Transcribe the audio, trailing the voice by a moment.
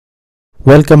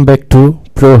Welcome back to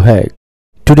ProHack.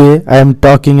 Today I am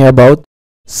talking about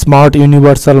Smart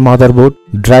Universal Motherboard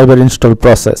driver install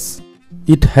process.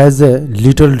 It has a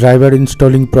little driver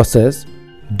installing process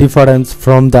difference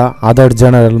from the other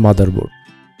general motherboard.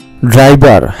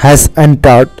 Driver has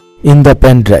entered in the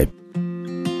pen drive.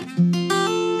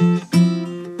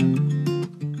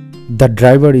 The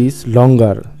driver is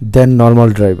longer than normal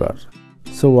driver,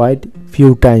 so wait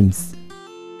few times.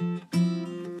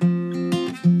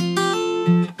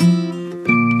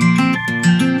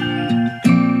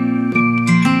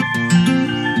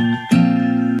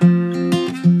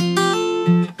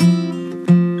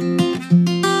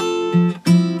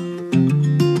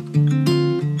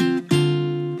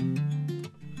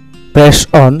 Press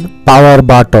on power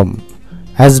button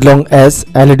as long as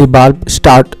LED bulb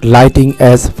start lighting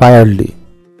as fiercely.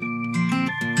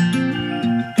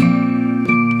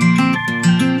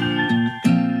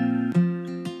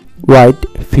 Wait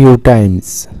few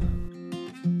times.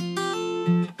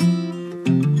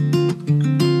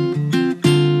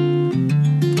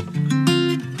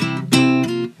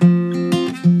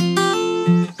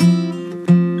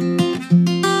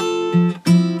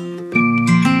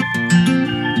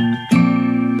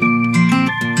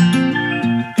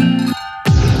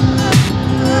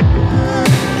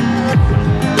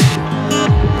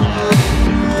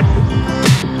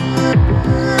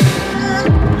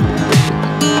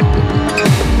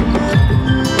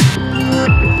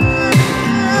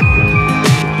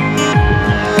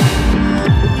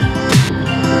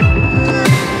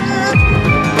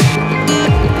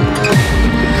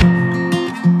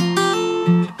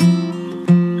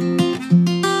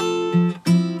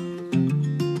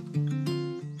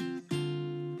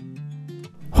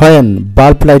 When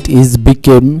bulb light is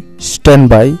became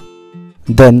standby,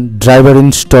 then driver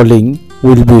installing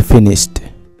will be finished.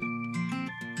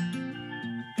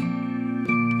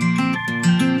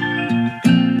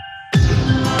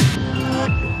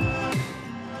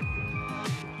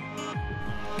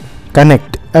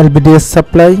 Connect LVDS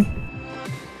supply.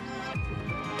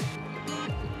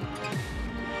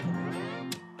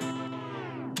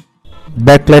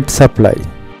 Backlight supply.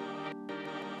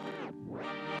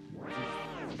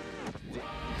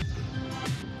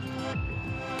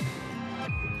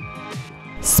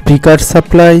 Speaker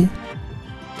supply.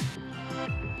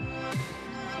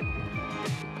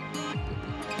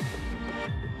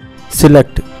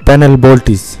 Select panel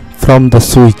voltage from the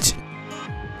switch.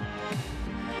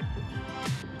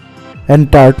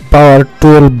 Enter power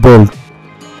 12 volt.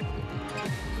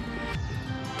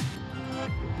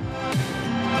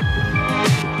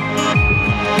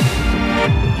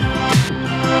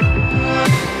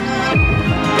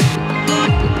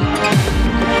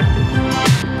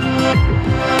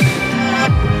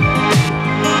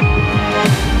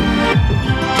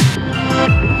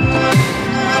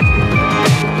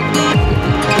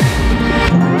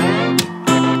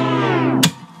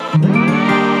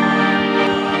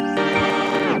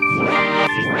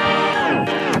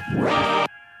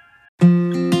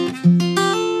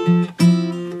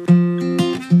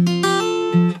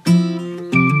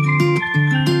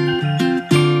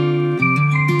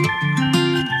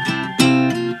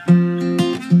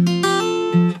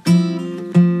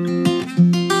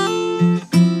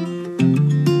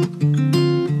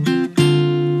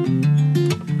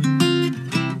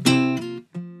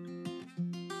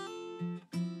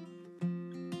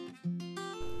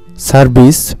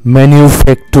 Service menu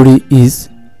factory is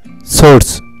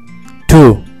source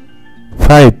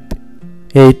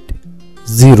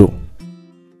 2580.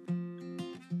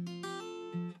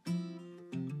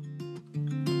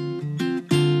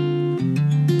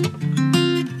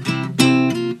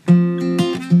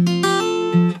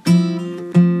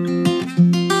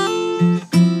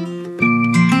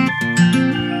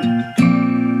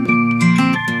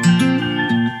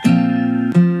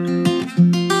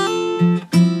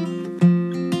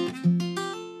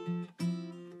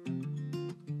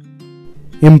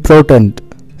 Important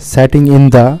setting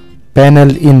in the panel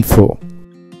info: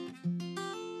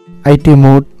 IT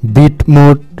mode, bit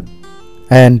mode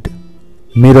and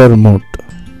mirror mode.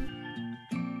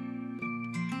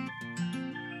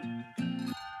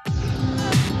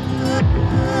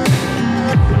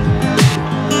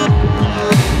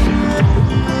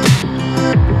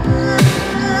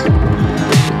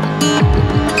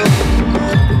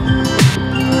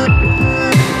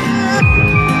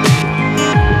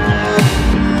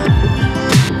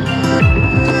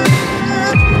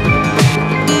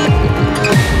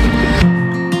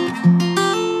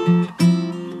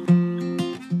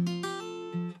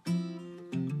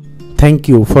 Thank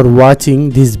you for watching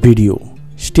this video.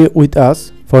 Stay with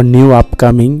us for new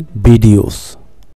upcoming videos.